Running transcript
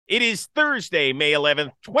It is Thursday, May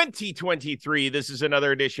 11th, 2023. This is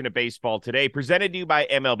another edition of Baseball Today, presented to you by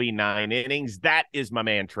MLB 9 Innings. That is my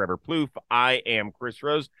man, Trevor Plouffe. I am Chris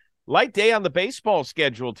Rose. Light day on the baseball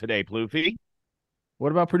schedule today, Plouffe.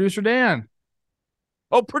 What about producer Dan?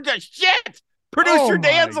 Oh, shit! Producer Oh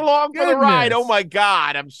Dan's my along for the ride. Oh, goodness. my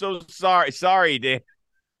God. I'm so sorry. Sorry, Dan.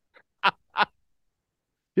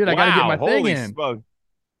 Dude, I got to get Wow. my thing Holy in. smoke.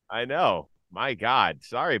 I know. My God.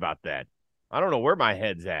 Sorry about that. I don't know where my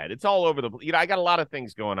head's at. It's all over the, I got a lot of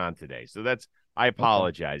things going on today. So I Okay.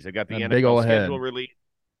 apologize. I got the That big NFL old schedule head. released.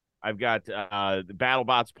 I've got the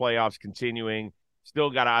BattleBots playoffs continuing. Still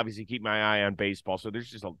got to obviously keep my eye on baseball. So there's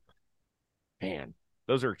just man,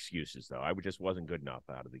 those are excuses, though. I just wasn't good enough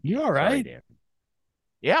out of the You gate. all Sorry, right? Dan.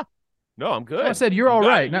 Yeah. No, I'm No, I good. said you're I'm all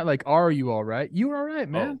right. good. Not like, are you all right? You're all right,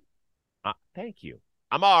 Oh, man. thank you.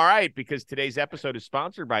 I'm all right because today's episode is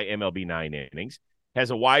sponsored by MLB 9 Innings. Has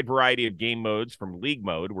a wide variety of game modes from league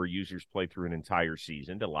mode, where users play through an entire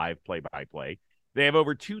season, to live play-by-play. They have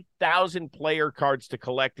over 2,000 player cards to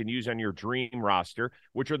collect and use on your dream roster,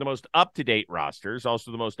 which are the most up-to-date rosters, also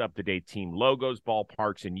the most up-to-date team logos,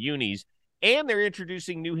 ballparks, and unis. And they're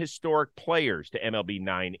introducing new historic players to MLB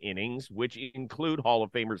 9 Innings, which include Hall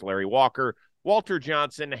of Famers Larry Walker, Walter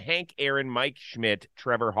Johnson, Hank Aaron, Mike Schmidt,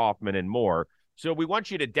 Trevor Hoffman, and more. So we want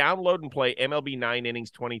you to download and play MLB 9 Innings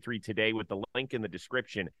 23 today with the link in the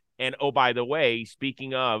description. And, oh, by the way,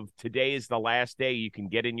 speaking of, today is the last day you can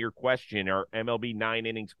get in your question, our MLB 9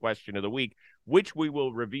 Innings question of the week, which we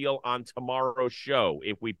will reveal on tomorrow's show.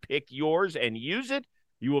 If we pick yours and use it,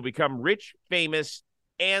 you will become rich, famous,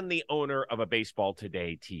 and the owner of a Baseball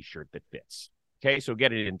Today t-shirt that fits. Okay, so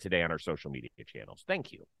get it in today on our social media channels.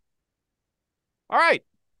 Thank you. All right.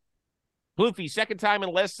 Plouffe, second time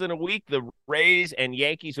in less than a week, the Rays and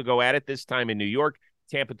Yankees will go at it, this time in New York.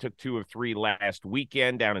 Tampa took 2 of 3 last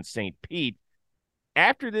weekend down in St. Pete.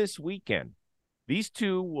 After this weekend, these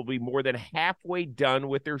two will be more than halfway done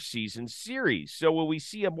with their season series. So will we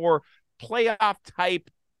see a more playoff-type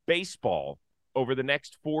baseball over the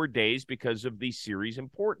next 4 days because of the series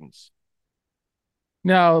importance?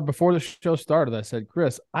 Now, before the show started, I said,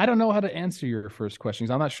 Chris, I don't know how to answer your first question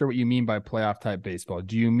because I'm not sure what you mean by playoff type baseball.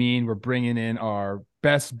 Do you mean we're bringing in our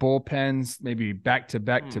best bullpens, maybe back to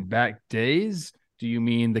back days? Do you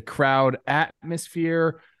mean the crowd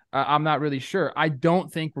atmosphere? I'm not really sure. I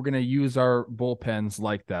don't think we're going to use our bullpens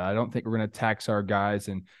like that. I don't think we're going to tax our guys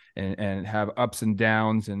and have ups and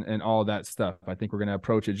downs and all that stuff. I think we're going to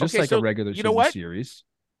approach it just like a regular season series.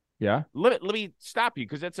 Yeah. Let me stop you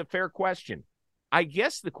because that's a fair question. I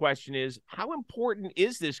guess the question is, how important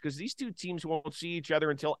is this? Because these two teams won't see each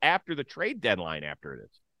other until after the trade deadline after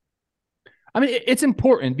this. I mean, it's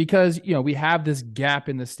important because, we have this gap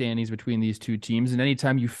in the standings between these two teams. And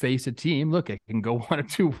anytime you face a team, look, it can go one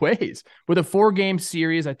of two ways. With a 4-game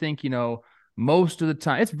series, I think, most of the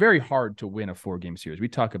time, it's very hard to win a 4-game series. We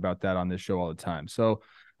talk about that on this show all the time. So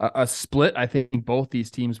a split, I think both these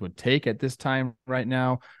teams would take at this time right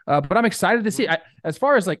now. But I'm excited to see. As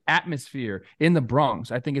far as like atmosphere in the Bronx,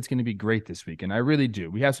 I think it's going to be great this weekend. I really do.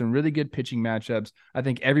 We have some really good pitching matchups. I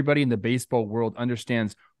think everybody in the baseball world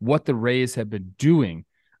understands what the Rays have been doing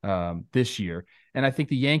this year. And I think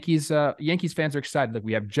the Yankees fans are excited. Like,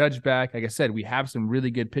 we have Judge back. Like I said, we have some really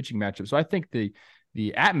good pitching matchups. So I think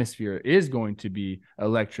the atmosphere is going to be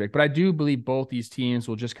electric. But I do believe both these teams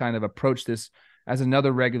will just kind of approach this as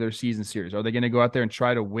another regular season series. Are they going to go out there and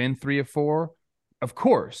try to win 3 of 4? Of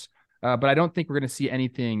course. But I don't think we're going to see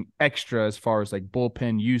anything extra as far as like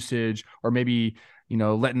bullpen usage or maybe,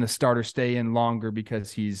 letting the starter stay in longer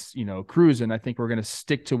because he's, cruising. I think we're going to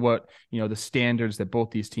stick to what, the standards that both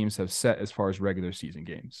these teams have set as far as regular season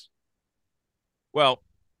games. Well,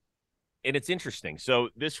 and it's interesting. So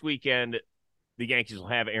this weekend, the Yankees will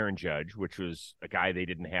have Aaron Judge, which was a guy they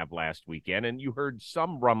didn't have last weekend. And you heard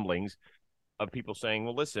some rumblings of people saying,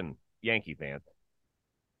 well, listen, Yankee fans,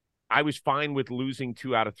 I was fine with losing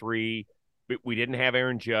 2 out of 3, but we didn't have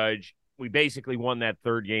Aaron Judge. We basically won that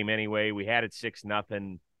 3rd game anyway. We had it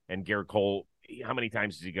 6-0, and Garrett Cole, how many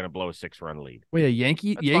times is he going to blow a 6-run lead? Wait, a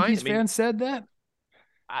Yankees fan said that?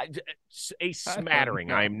 A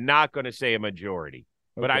smattering. I'm not going to say a majority,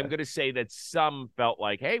 but I'm going to say that some felt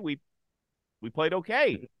like, hey, we played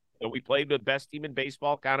okay. We played the best team in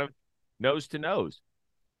baseball, kind of nose to nose.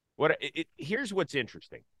 Here's what's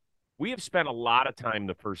interesting. We have spent a lot of time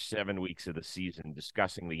the first 7 weeks of the season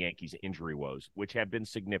discussing the Yankees' injury woes, which have been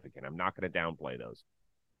significant. I'm not going to downplay those.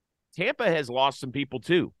 Tampa has lost some people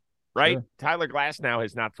too, right? Sure. Tyler Glasnow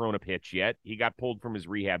has not thrown a pitch yet. He got pulled from his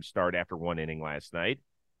rehab start after 1 inning last night.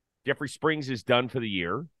 Jeffrey Springs is done for the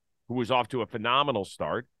year, who was off to a phenomenal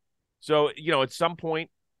start. So, at some point,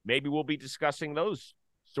 maybe we'll be discussing those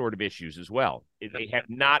sort of issues as well. They have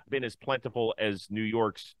not been as plentiful as New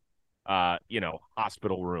York's,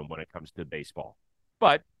 hospital room when it comes to baseball.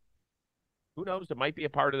 But who knows? It might be a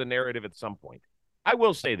part of the narrative at some point. I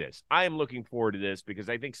will say this. I am looking forward to this because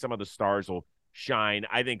I think some of the stars will shine.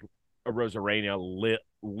 I think Rosarena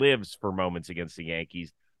lives for moments against the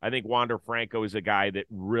Yankees. I think Wander Franco is a guy that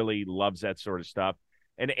really loves that sort of stuff.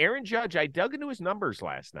 And Aaron Judge, I dug into his numbers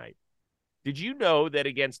last night. Did you know that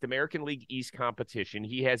against American League East competition,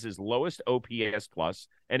 he has his lowest OPS plus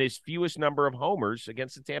and his fewest number of homers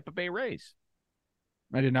against the Tampa Bay Rays?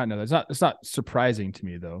 I did not know that. It's not surprising to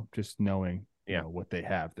me though, just knowing what they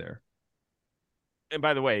have there. And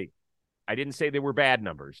by the way, I didn't say they were bad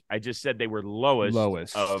numbers. I just said they were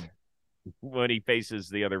lowest of when he faces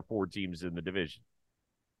the other 4 teams in the division.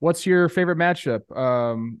 What's your favorite matchup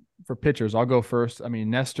for pitchers? I'll go first. I mean,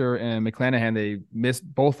 Nestor and McClanahan,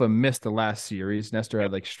 both of them missed the last series. Nestor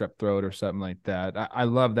had like strep throat or something like that. I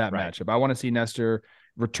love that matchup. I want to see Nestor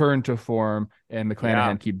return to form and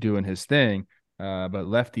McClanahan keep doing his thing. But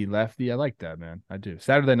lefty, I like that, man. I do.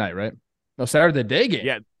 Saturday night, right? No, Saturday day game.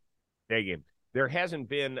 Yeah, day game. There hasn't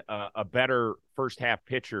been a better first half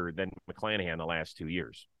pitcher than McClanahan the last 2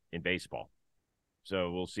 years in baseball.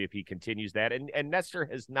 So we'll see if he continues that. And Nestor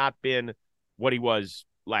has not been what he was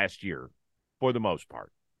last year for the most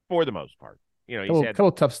part. He's had a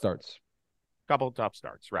couple tough starts.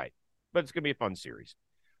 Right. But it's going to be a fun series.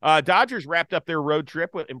 Dodgers wrapped up their road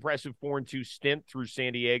trip with impressive 4-2 stint through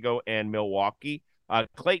San Diego and Milwaukee.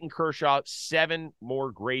 Clayton Kershaw, 7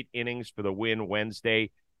 more great innings for the win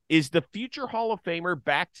Wednesday. Is the future Hall of Famer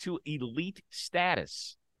back to elite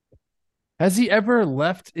status? Has he ever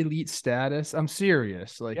left elite status? I'm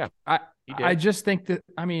serious. I just think that,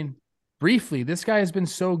 briefly, this guy has been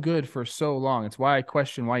so good for so long. It's why I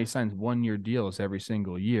question why he signs 1-year deals every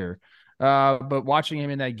single year. But watching him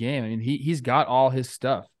in that game, he's got all his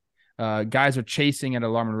stuff. Guys are chasing at an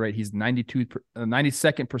alarming rate. He's 92nd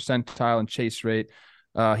percentile in chase rate.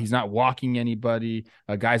 He's not walking anybody.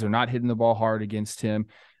 Guys are not hitting the ball hard against him.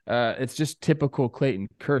 It's just typical Clayton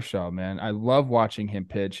Kershaw, man. I love watching him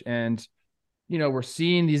pitch. And, we're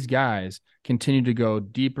seeing these guys continue to go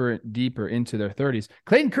deeper and deeper into their 30s.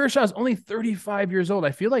 Clayton Kershaw is only 35 years old.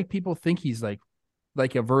 I feel like people think he's like a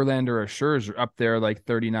Verlander or a Scherzer up there like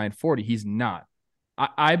 39, 40. He's not.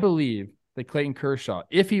 I believe that Clayton Kershaw,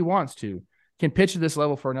 if he wants to, can pitch at this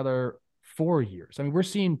level for another 4 years. We're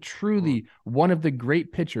seeing truly one of the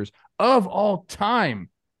great pitchers of all time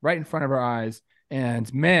right in front of our eyes.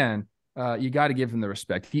 And, man, you got to give him the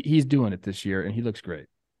respect. He's doing it this year, and he looks great.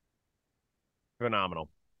 Phenomenal.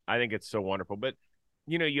 I think it's so wonderful. But,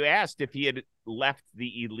 you asked if he had left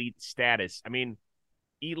the elite status.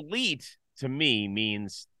 Elite to me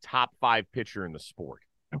means top 5 pitcher in the sport.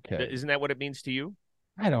 Okay. Isn't that what it means to you?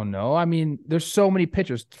 I don't know. There's so many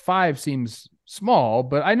pitchers. 5 seems small,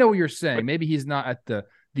 but I know what you're saying. But maybe he's not at the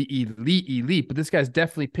elite, but this guy's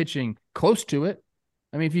definitely pitching close to it.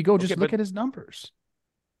 If you go just look at his numbers.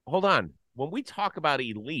 Hold on. When we talk about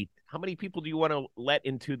elite, how many people do you want to let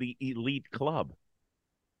into the elite club?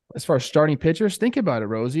 As far as starting pitchers, think about it,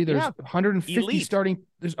 Rosie. There's 150 elite.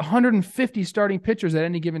 There's 150 starting pitchers at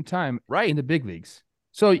any given time in the big leagues.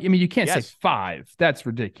 So, you can't say 5. That's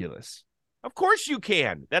ridiculous. Of course you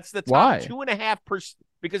can. That's the top 2.5%,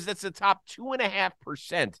 because that's the top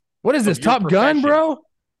 2.5%. What is this, Top Gun, bro?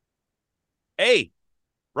 Hey,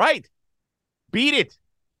 right. Beat it.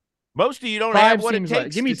 Most of you don't have what it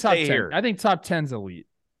takes. Give me to top 10. Here. I think top 10's elite.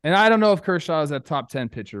 And I don't know if Kershaw is a top 10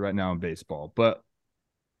 pitcher right now in baseball, but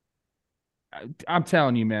I'm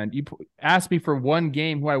telling you, man, you ask me for one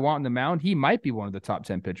game who I want on the mound, he might be one of the top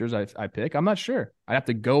 10 pitchers I pick. I'm not sure. I'd have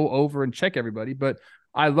to go over and check everybody, but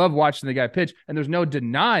I love watching the guy pitch, and there's no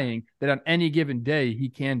denying that on any given day, he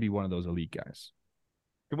can be one of those elite guys.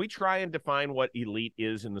 Can we try and define what elite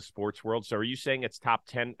is in the sports world? So are you saying it's top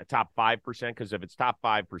 10, top 5%? Because if it's top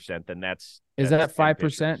 5%, then that's Is that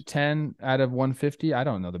 5%, 10 out of 150? I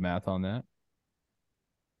don't know the math on that.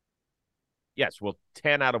 Yes, well,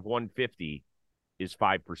 10 out of 150 is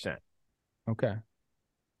 5%. Okay.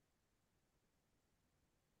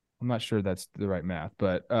 I'm not sure that's the right math,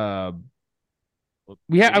 but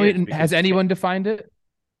has anyone defined it?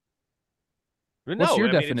 What's your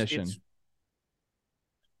definition? It's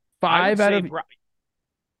 5 out of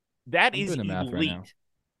that is elite.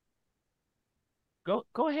 Right,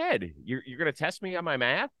 go ahead. You're going to test me on my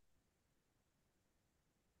math?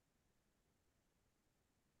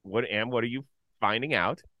 What are you finding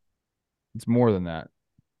out? It's more than that.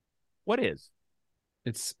 What is?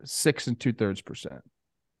 It's 6 2/3%.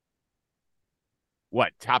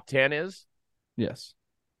 What, top 10 is? Yes.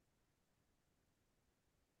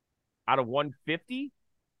 Out of 150?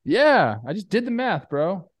 Yeah, I just did the math,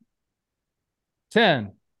 bro.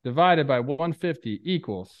 10 divided by 150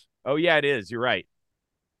 equals. Oh, yeah, it is. You're right.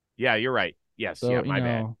 Yeah, you're right. Yes. Yeah, So, my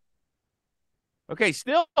bad. Okay,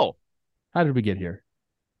 still. how did we get here?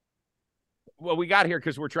 Well, we got here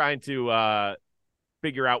because we're trying to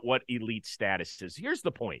figure out what elite status is. Here's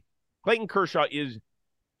the point. Clayton Kershaw is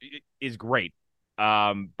great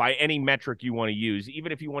by any metric you want to use,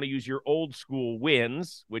 even if you want to use your old school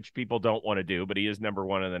wins, which people don't want to do, but he is number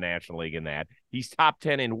one in the National League in that. He's top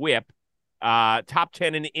 10 in whip, top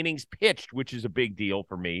 10 in innings pitched, which is a big deal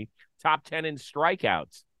for me, top 10 in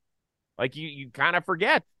strikeouts. Like you kind of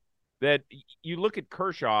forget that you look at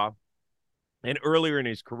Kershaw and earlier in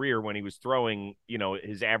his career when he was throwing,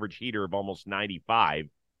 his average heater of almost 95,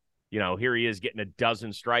 here he is getting a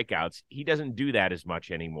dozen strikeouts. He doesn't do that as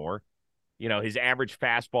much anymore. His average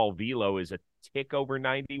fastball velo is a tick over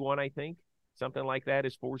 91, I think, something like that,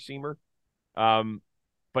 his four-seamer.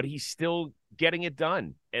 But he's still getting it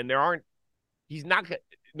done. And nobody's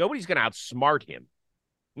going to outsmart him.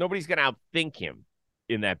 Nobody's going to outthink him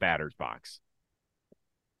in that batter's box.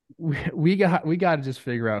 We got to just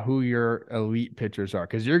figure out who your elite pitchers are,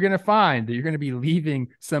 because you're going to find that you're going to be leaving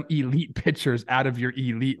some elite pitchers out of your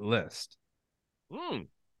elite list.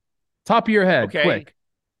 Top of your head, okay. Quick.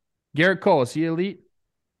 Garrett Cole, is he elite?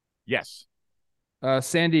 Yes.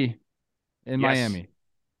 Sandy in Miami.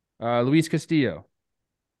 Luis Castillo.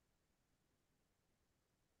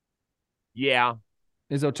 Yeah.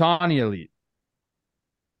 Is Ohtani elite?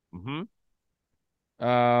 Mm-hmm.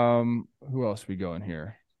 Who else we going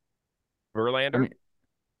here? Verlander.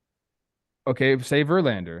 Okay, say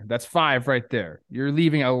Verlander. That's 5 right there. You're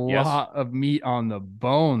leaving a lot of meat on the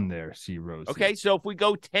bone there, C. Rose. Okay, so if we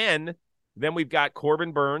go 10, then we've got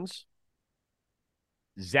Corbin Burns,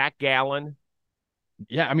 Zach Gallen.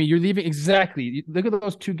 Yeah, I mean, you're leaving exactly. Look at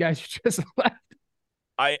those two guys you just left.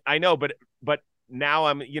 I know, but now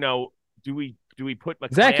I'm, do we put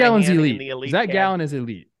McClanahan Zach Gallen's elite. in the elite? Zach Gallen is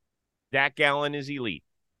elite. Zach Gallen is elite.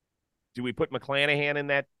 Do we put McClanahan in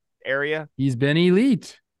that area? He's been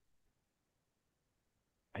elite.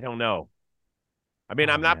 I don't know. I mean,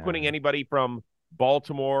 I'm not putting anybody from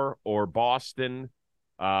Baltimore or Boston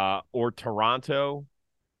or Toronto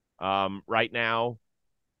right now,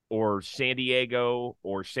 or San Diego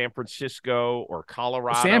or San Francisco or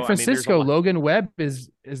Colorado. San Francisco, Logan Webb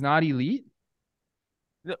is not elite.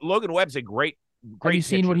 Logan Webb's a great Have you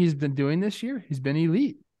seen pitcher. what he's been doing this year? He's been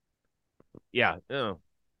elite. Yeah.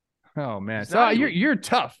 Oh man. So you're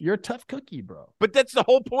tough. You're a tough cookie, bro. But that's the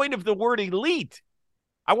whole point of the word elite.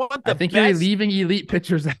 I think you're leaving elite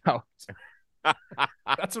pitchers out.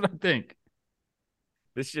 That's what I think.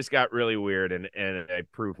 This just got really weird, and I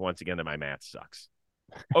proved once again that my math sucks.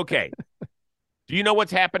 Okay. Do you know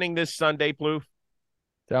what's happening this Sunday, Plouffe?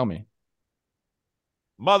 Tell me.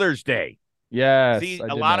 Mother's Day. Yes. See,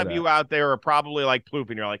 a lot of you out there are probably like Plouffe,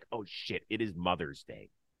 and you're like, oh, shit, it is Mother's Day.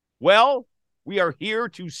 Well, we are here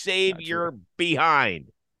to save your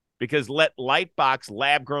behind, because let Lightbox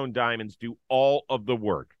lab-grown diamonds do all of the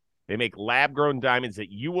work. They make lab-grown diamonds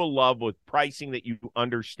that you will love with pricing that you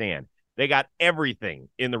understand. They got everything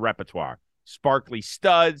in the repertoire. Sparkly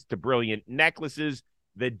studs to brilliant necklaces.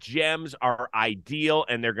 The gems are ideal,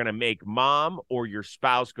 and they're going to make mom or your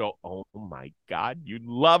spouse go, oh, my God, you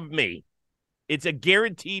love me. It's a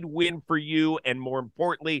guaranteed win for you, and more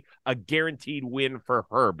importantly, a guaranteed win for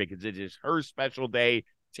her, because it is her special day.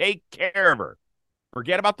 Take care of her.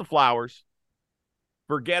 Forget about the flowers.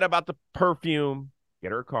 Forget about the perfume.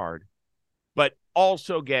 Get her a card. But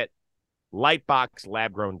also get Lightbox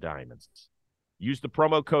lab-grown diamonds. Use the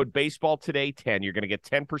promo code BaseballToday10. You're going to get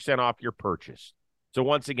 10% off your purchase. So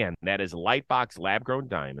once again, that is Lightbox lab-grown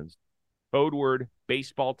diamonds. Code word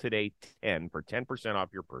BaseballToday10 for 10%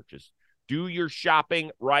 off your purchase. Do your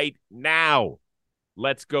shopping right now.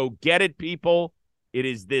 Let's go get it, people. It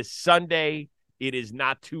is this Sunday. It is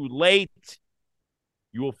not too late.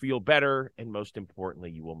 You will feel better, and most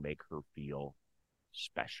importantly, you will make her feel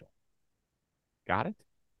special. Got it?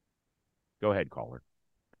 Go ahead, caller.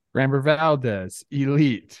 Ramber Valdez,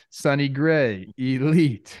 elite. Sonny Gray,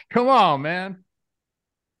 elite. Come on, man.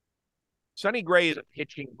 Sonny Gray is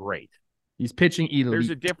pitching great. He's pitching elite. There's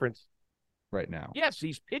a difference right now. Yes,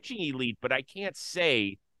 he's pitching elite, but I can't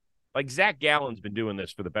say, like, Zach Gallen's been doing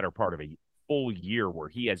this for the better part of a full year, where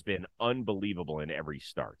he has been unbelievable in every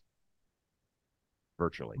start.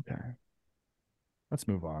 Virtually. Okay. Let's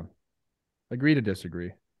move on. Agree to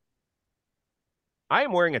disagree. I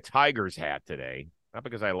am wearing a Tigers hat today, not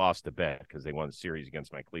because I lost the bet because they won the series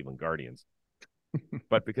against my Cleveland Guardians,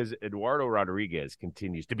 but because Eduardo Rodriguez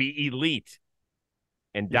continues to be elite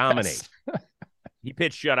and dominate. Yes. He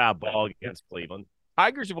pitched shutout ball against Cleveland.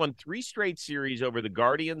 Tigers have won 3 straight series over the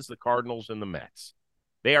Guardians, the Cardinals, and the Mets.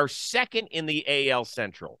 They are second in the AL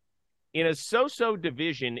Central. In a so-so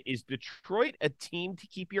division, is Detroit a team to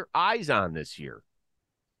keep your eyes on this year?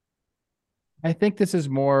 I think this is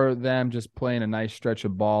more them just playing a nice stretch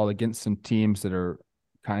of ball against some teams that are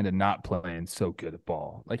kind of not playing so good at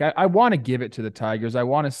ball. Like I want to give it to the Tigers. I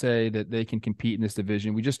want to say that they can compete in this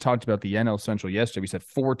division. We just talked about the NL Central yesterday. We said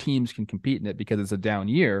 4 teams can compete in it because it's a down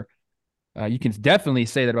year. You can definitely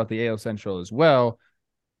say that about the AL Central as well.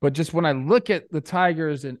 But just when I look at the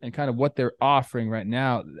Tigers and kind of what they're offering right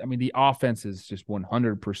now, I mean, the offense is just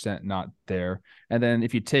 100% not there. And then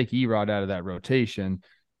if you take Erod out of that rotation,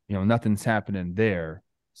 nothing's happening there.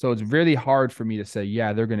 So it's really hard for me to say,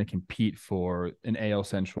 yeah, they're going to compete for an AL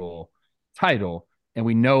Central title. And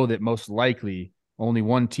we know that most likely only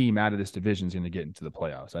one team out of this division is going to get into the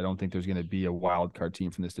playoffs. I don't think there's going to be a wild card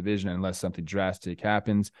team from this division unless something drastic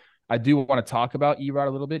happens. I do want to talk about Erod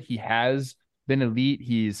a little bit. He has been elite.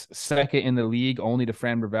 He's second in the league, only to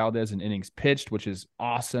Framber Valdez in innings pitched, which is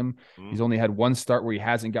awesome. He's only had one start where he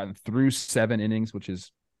hasn't gotten through 7 innings, which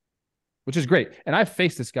is great. And I've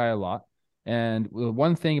faced this guy a lot. And the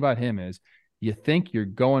one thing about him is you think you're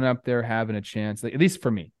going up there having a chance, like, at least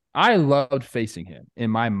for me. I loved facing him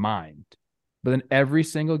in my mind. But then every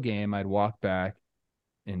single game I'd walk back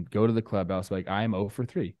and go to the clubhouse like I'm 0 for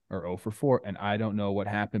 3 or 0 for 4, and I don't know what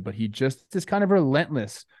happened, but he just is kind of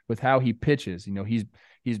relentless with how he pitches.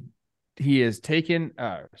 He has taken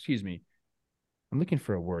I'm looking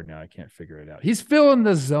for a word now. I can't figure it out. He's filling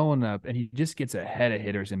the zone up, and he just gets ahead of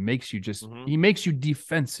hitters and makes you he makes you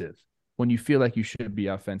defensive when you feel like you should be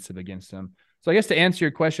offensive against him. So I guess to answer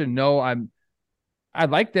your question, no, I'd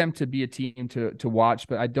like them to be a team to watch,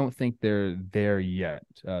 but I don't think they're there yet.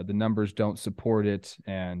 The numbers don't support it,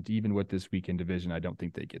 and even with this weekend division, I don't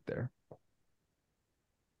think they get there.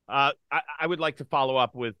 I would like to follow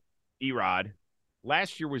up with Erod.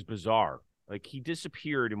 Last year was bizarre. Like, he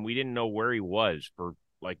disappeared, and we didn't know where he was for,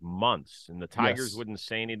 like, months, and the Tigers wouldn't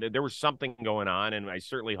say anything. There was something going on, and I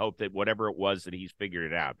certainly hope that whatever it was that he's figured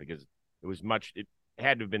it out, because it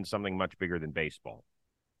had to have been something much bigger than baseball.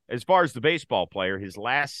 As far as the baseball player, his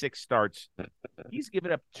last 6 starts, he's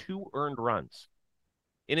given up 2 earned runs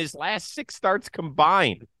in his last 6 starts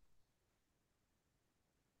combined.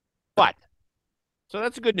 But, so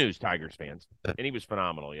that's good news, Tigers fans. And he was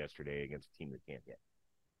phenomenal yesterday against a team that can't hit.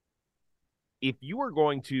 If you are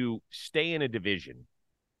going to stay in a division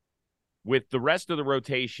with the rest of the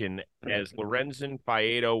rotation as Lorenzen,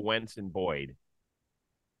 Faedo, Wentz, and Boyd,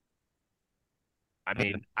 I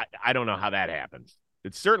mean, I don't know how that happens.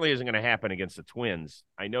 It certainly isn't going to happen against the Twins.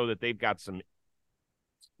 I know that they've got some,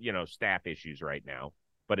 staff issues right now,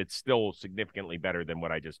 but it's still significantly better than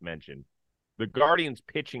what I just mentioned. The Guardians'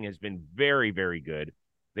 pitching has been very, very good.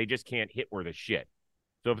 They just can't hit worth a shit.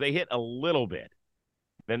 So if they hit a little bit,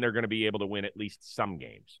 then they're going to be able to win at least some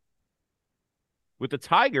games. With the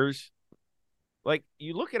Tigers, like,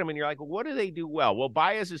 you look at them and you're like, well, what do they do well? Well,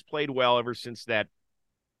 Baez has played well ever since that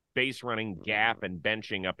base running gap and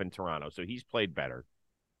benching up in Toronto, so he's played better.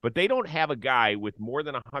 But they don't have a guy with more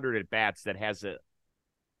than 100 at-bats that has a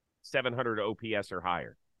 700 OPS or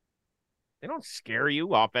higher. They don't scare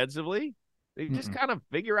you offensively. They just kind of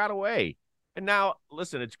figure out a way. And now,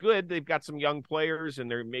 listen, it's good. They've got some young players, and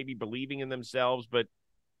they're maybe believing in themselves, but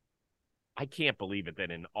I can't believe it that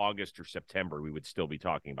in August or September we would still be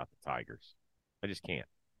talking about the Tigers. I just can't.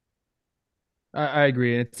 I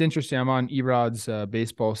agree. And it's interesting. I'm on Erod's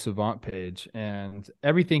baseball savant page, and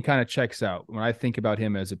everything kind of checks out when I think about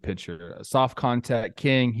him as a pitcher. A soft contact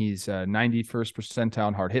king. He's 91st percentile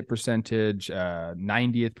in hard hit percentage,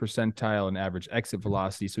 90th percentile in average exit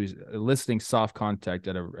velocity. So he's eliciting soft contact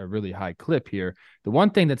at a really high clip here. The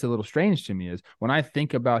one thing that's a little strange to me is when I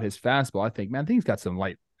think about his fastball, I think, man, I think he's got some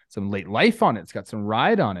late life on it. It's got some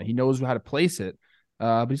ride on it. He knows how to place it,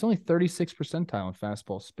 but he's only 36th percentile in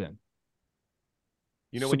fastball spin.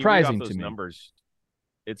 When you read off those numbers,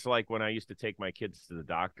 it's like when I used to take my kids to the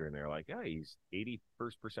doctor, and they're like, "Oh, he's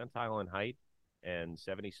 81st percentile in height and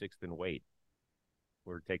 76th in weight."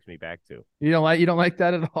 Where it takes me back to. You don't like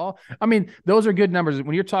that at all? I mean, those are good numbers.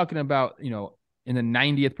 When you're talking about, in the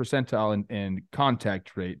 90th percentile and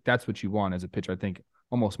contact rate, that's what you want as a pitcher, I think,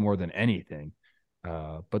 almost more than anything.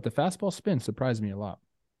 But the fastball spin surprised me a lot.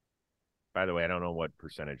 By the way, I don't know what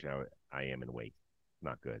percentage I am in weight.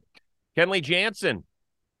 Not good. Kenley Jansen.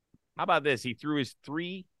 How about this? He threw his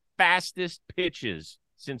 3 fastest pitches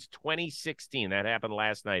since 2016. That happened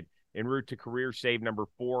last night en route to career save number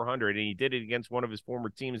 400, and he did it against one of his former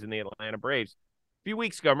teams in the Atlanta Braves. A few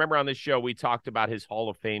weeks ago, remember on this show, we talked about his Hall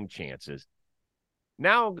of Fame chances.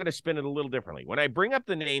 Now I'm going to spin it a little differently. When I bring up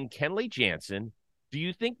the name Kenley Jansen, Do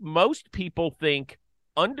you think most people think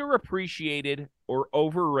underappreciated or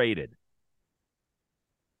overrated?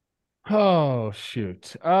 Oh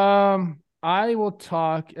shoot. I will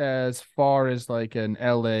talk as far as like an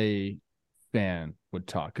LA fan would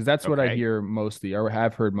talk because that's what I Okay. hear mostly, or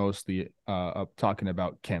have heard mostly, of talking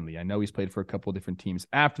about Kenley. I know he's played for a couple of different teams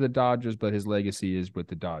after the Dodgers, but his legacy is with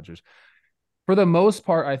the Dodgers. For the most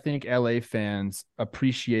part, I think LA fans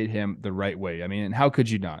appreciate him the right way. I mean, and how could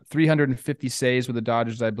you not? 350 saves with the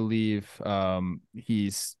Dodgers, I believe.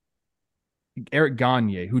 He's Eric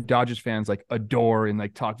Gagne, who Dodgers fans like adore and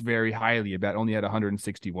like talk very highly about, only had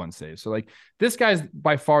 161 saves. So like this guy's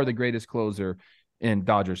by far the greatest closer in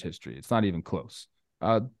Dodgers history. It's not even close.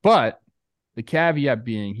 But the caveat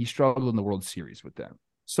being he struggled in the World Series with them.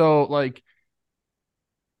 So like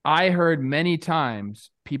I heard many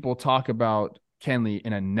times people talk about Kenley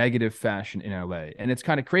in a negative fashion in LA. And it's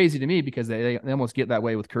kind of crazy to me because they almost get that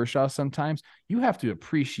way with Kershaw sometimes. You have to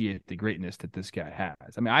appreciate the greatness that this guy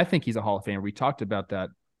has. I mean, I think he's a Hall of Famer. We talked about that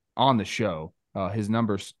on the show. His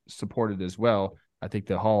numbers supported as well. I think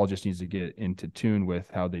the Hall just needs to get into tune with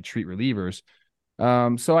how they treat relievers.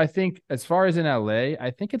 So I think as far as in LA,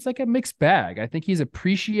 I think it's like a mixed bag. I think he's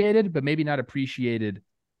appreciated, but maybe not appreciated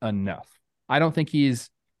enough. I don't think he's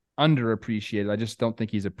underappreciated. I just don't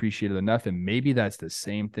think he's appreciated enough. And maybe that's the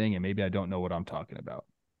same thing. And maybe I don't know what I'm talking about.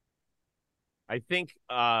 I think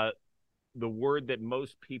the word that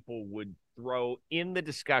most people would throw in the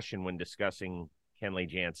discussion when discussing Kenley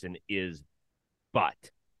Jansen is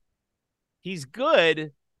but. He's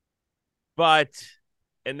good, but,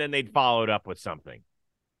 and then they'd follow it up with something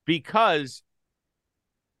because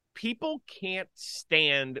people can't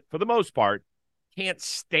stand, for the most part, can't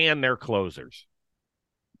stand their closers.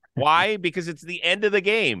 Why? Because it's the end of the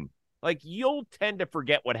game. Like, you'll tend to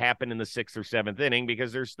forget what happened in the 6th or 7th inning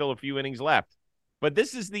because there's still a few innings left. But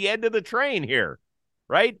this is the end of the train here,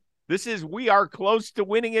 right? We are close to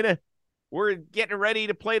winning it. We're getting ready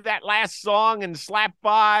to play that last song and slap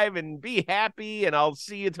 5 and be happy and I'll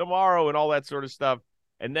see you tomorrow and all that sort of stuff.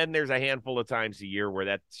 And then there's a handful of times a year where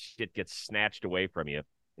that shit gets snatched away from you.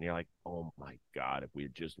 And you're like, oh my God, if we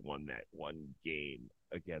had just won that one game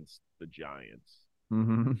against the Giants.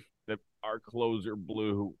 Mm-hmm. That our closer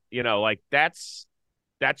blew, like that's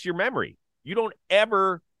your memory. You don't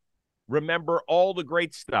ever remember all the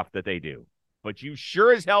great stuff that they do, but you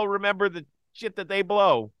sure as hell remember the shit that they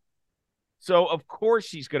blow. So of course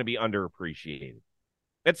he's going to be underappreciated.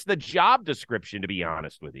 It's the job description, to be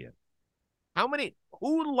honest with you.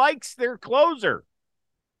 Who likes their closer?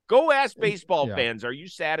 Go ask baseball fans, are you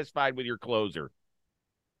satisfied with your closer?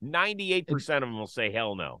 98% of them will say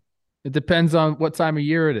hell no. It depends on what time of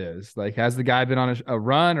year it is. Like, has the guy been on a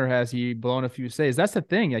run or has he blown a few saves? That's the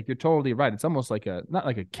thing. Like, you're totally right. It's almost like not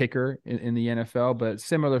like a kicker in the NFL, but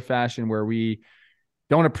similar fashion where we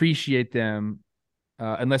don't appreciate them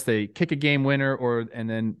unless they kick a game winner and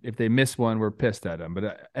then if they miss one, we're pissed at them.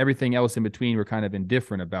 But everything else in between, we're kind of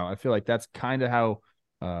indifferent about. I feel like that's kind of how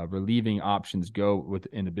relieving options go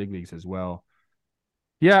in the big leagues as well.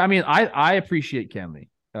 Yeah, I mean, I appreciate Kenley.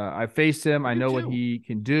 I faced him. I know what he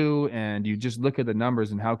can do, and you just look at the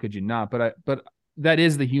numbers, and how could you not? But that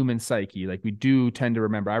is the human psyche. Like, we do tend to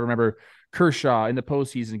remember. I remember Kershaw in the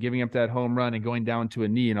postseason giving up that home run and going down to a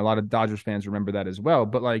knee, and a lot of Dodgers fans remember that as well.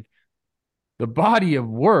 But like the body of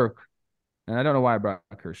work, and I don't know why I brought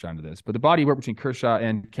Kershaw into this, but the body of work between Kershaw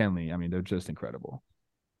and Kenley, I mean, they're just incredible.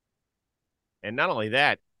 And not only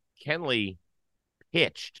that, Kenley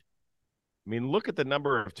pitched. I mean, look at the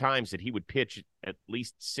number of times that he would pitch at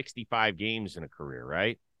least 65 games in a career,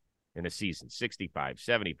 right? In a season, 65,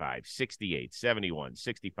 75, 68, 71,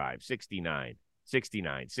 65, 69,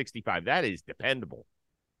 69, 65. That is dependable.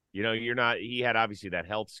 He had obviously that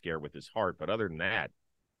health scare with his heart, but other than that,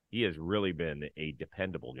 he has really been a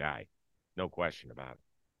dependable guy. No question about it.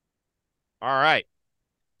 All right.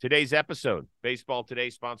 Today's episode, Baseball Today,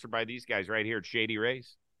 sponsored by these guys right here at Shady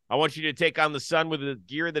Rays. I want you to take on the sun with the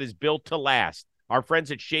gear that is built to last. Our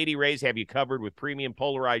friends at Shady Rays have you covered with premium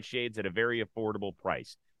polarized shades at a very affordable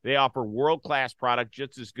price. They offer world-class product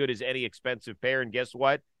just as good as any expensive pair, and guess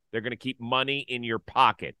what? They're going to keep money in your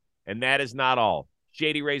pocket. And that is not all.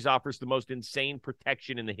 Shady Rays offers the most insane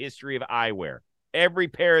protection in the history of eyewear. Every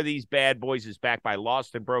pair of these bad boys is backed by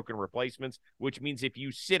lost and broken replacements, which means if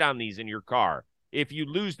you sit on these in your car, if you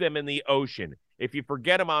lose them in the ocean, if you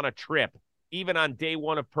forget them on a trip, even on day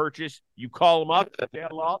one of purchase, you call them up, they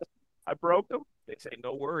lost, I broke them. They say,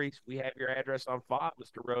 no worries. We have your address on file,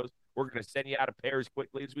 Mr. Rose. We're going to send you out a pair as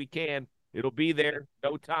quickly as we can. It'll be there,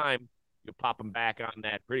 no time. You'll pop them back on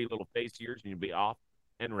that pretty little face of yours, and you'll be off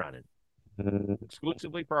and running.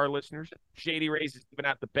 Exclusively for our listeners, Shady Rays is giving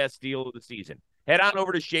out the best deal of the season. Head on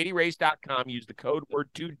over to shadyrays.com. Use the code word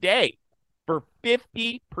today for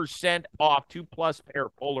 50% off 2+ pair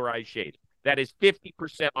of polarized shades. That is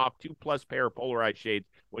 50% off 2+ pair of polarized shades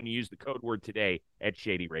when you use the code word today at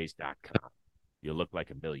shadyrays.com. You'll look like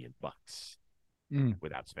 $1,000,000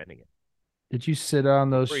 without spending it. Did you sit on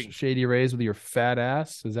those Free. Shady Rays with your fat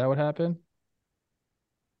ass? Is that what happened?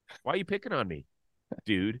 Why are you picking on me,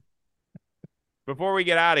 dude? Before we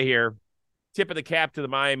get out of here, tip of the cap to the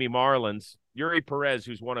Miami Marlins. Yuri Perez,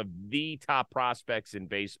 who's one of the top prospects in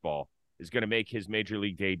baseball, is going to make his major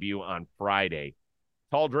league debut on Friday.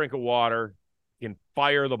 Tall drink of water, can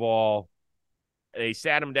fire the ball. They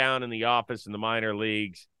sat him down in the office in the minor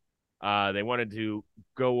leagues. They wanted to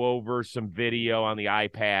go over some video on the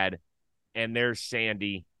iPad, and there's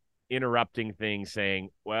Sandy interrupting things, saying,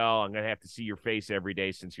 well, I'm going to have to see your face every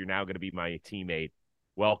day since you're now going to be my teammate.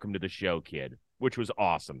 Welcome to the show, kid, which was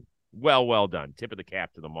awesome. Well done. Tip of the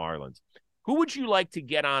cap to the Marlins. Who would you like to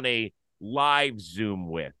get on a live Zoom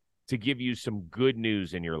with to give you some good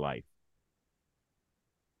news in your life?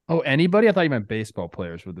 Oh, anybody? I thought you meant baseball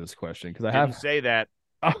players with this question because I Didn't say that.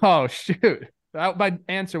 Oh, shoot. My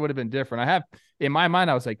answer would have been different. I have, in my mind,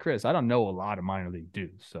 I was like, Chris, I don't know a lot of minor league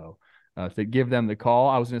dudes. So to give them the call,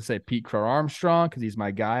 I was going to say Pete Crow Armstrong because he's my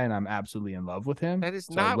guy and I'm absolutely in love with him. That is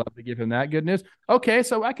so not. I'd love to give him that good news. Okay,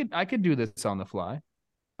 so I could do this on the fly.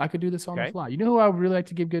 I could do this on the fly. You know who I would really like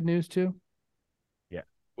to give good news to? Yeah.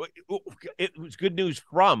 It was good news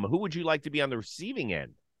from. Who would you like to be on the receiving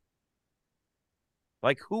end?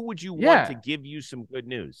 Like, who would you want to give you some good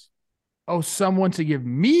news? Oh, someone to give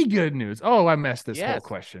me good news. Oh, I messed this whole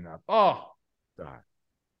question up. Oh.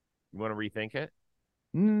 You want to rethink it?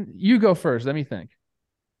 You go first. Let me think.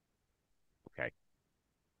 Okay.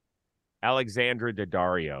 Alexandra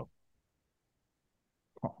Daddario.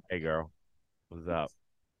 Oh. Hey, girl. What's up?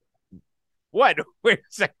 What? Wait a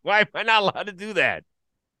second. Why am I not allowed to do that?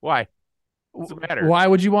 Why? What's the matter? Why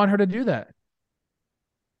would you want her to do that?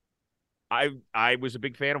 I was a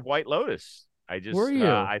big fan of White Lotus. Were you?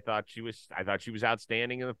 I thought she was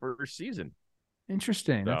outstanding in the first season.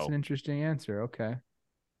 Interesting. That's an interesting answer. Okay.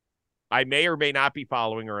 I may or may not be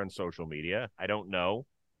following her on social media. I don't know.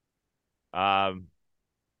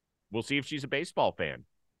 We'll see if she's a baseball fan.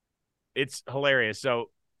 It's hilarious.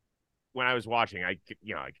 So when I was watching, I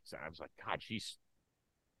was like, God, she's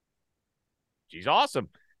awesome.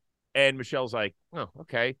 And Michelle's like, oh,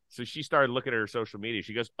 okay. So she started looking at her social media.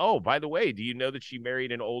 She goes, oh, by the way, do you know that she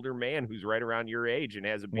married an older man who's right around your age and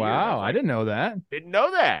has a beard? Wow, I didn't know that. Didn't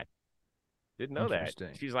know that.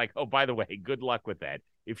 She's like, oh, by the way, good luck with that.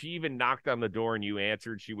 If she even knocked on the door and you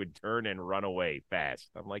answered, she would turn and run away fast.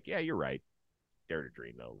 I'm like, yeah, you're right. Dare to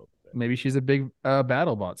dream, though, a little bit. Maybe she's a big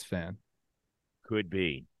BattleBots fan. Could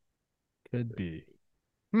be.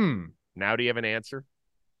 Now, do you have an answer?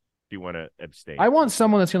 Do you want to abstain? I want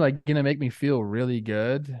someone that's gonna make me feel really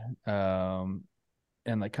good, and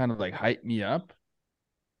kind of hype me up.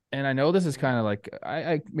 And I know this is kind of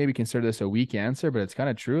I maybe consider this a weak answer, but it's kind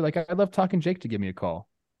of true. I'd love talking Jake to give me a call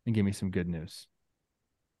and give me some good news.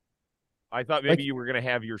 I thought maybe you were gonna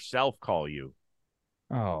have yourself call you.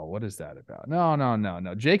 Oh, what is that about?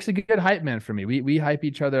 No. Jake's a good hype man for me. We hype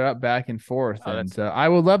each other up back and forth. And I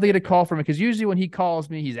would love to get a call from him because usually when he calls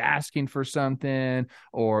me, he's asking for something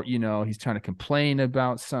or, he's trying to complain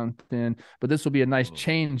about something. But this will be a nice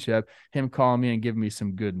change up, him calling me and giving me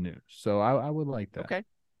some good news. So I would like that.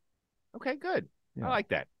 Okay, good. Yeah. I like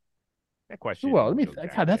that. That question. Well, let me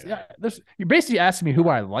God, you're basically asking me who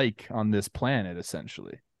I like on this planet,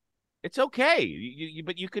 essentially. It's okay,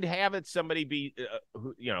 but you could have it somebody be,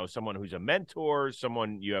 someone who's a mentor,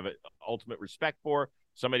 someone you have an ultimate respect for,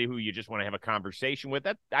 somebody who you just want to have a conversation with.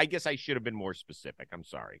 That I guess I should have been more specific. I'm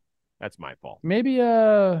sorry, that's my fault. Maybe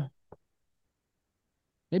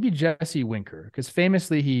Jesse Winker, because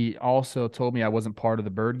famously he also told me I wasn't part of the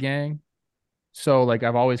Bird Gang, so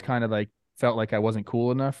I've always kind of felt like I wasn't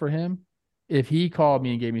cool enough for him. If he called me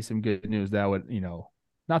and gave me some good news, that would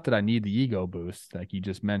not that I need the ego boost like you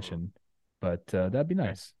just mentioned, but that'd be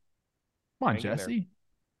nice. Come on, Jesse.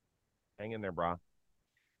 Hang in there, brah.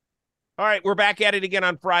 All right, we're back at it again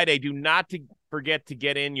on Friday. Do not forget to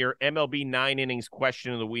get in your MLB 9 innings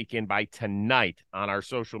question of the weekend by tonight on our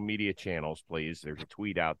social media channels, please. There's a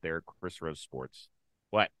tweet out there, Chris Rose Sports.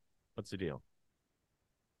 What? What's the deal?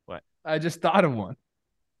 What? I just thought of one.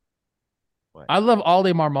 What? I love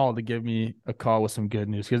Ollie Marmol to give me a call with some good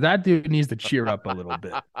news because that dude needs to cheer up a little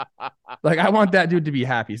bit. I want that dude to be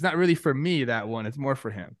happy. It's not really for me, that one. It's more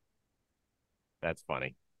for him. That's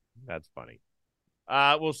funny.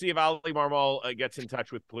 We'll see if Ollie Marmol gets in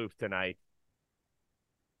touch with Plouffe tonight.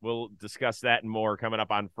 We'll discuss that and more coming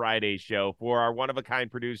up on Friday's show. For our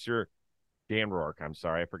one-of-a-kind producer, Dan Rourke. I'm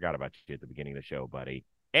sorry. I forgot about you at the beginning of the show, buddy.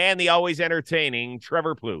 And the always entertaining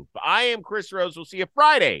Trevor Plouffe. I am Chris Rose. We'll see you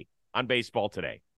Friday on Baseball Today.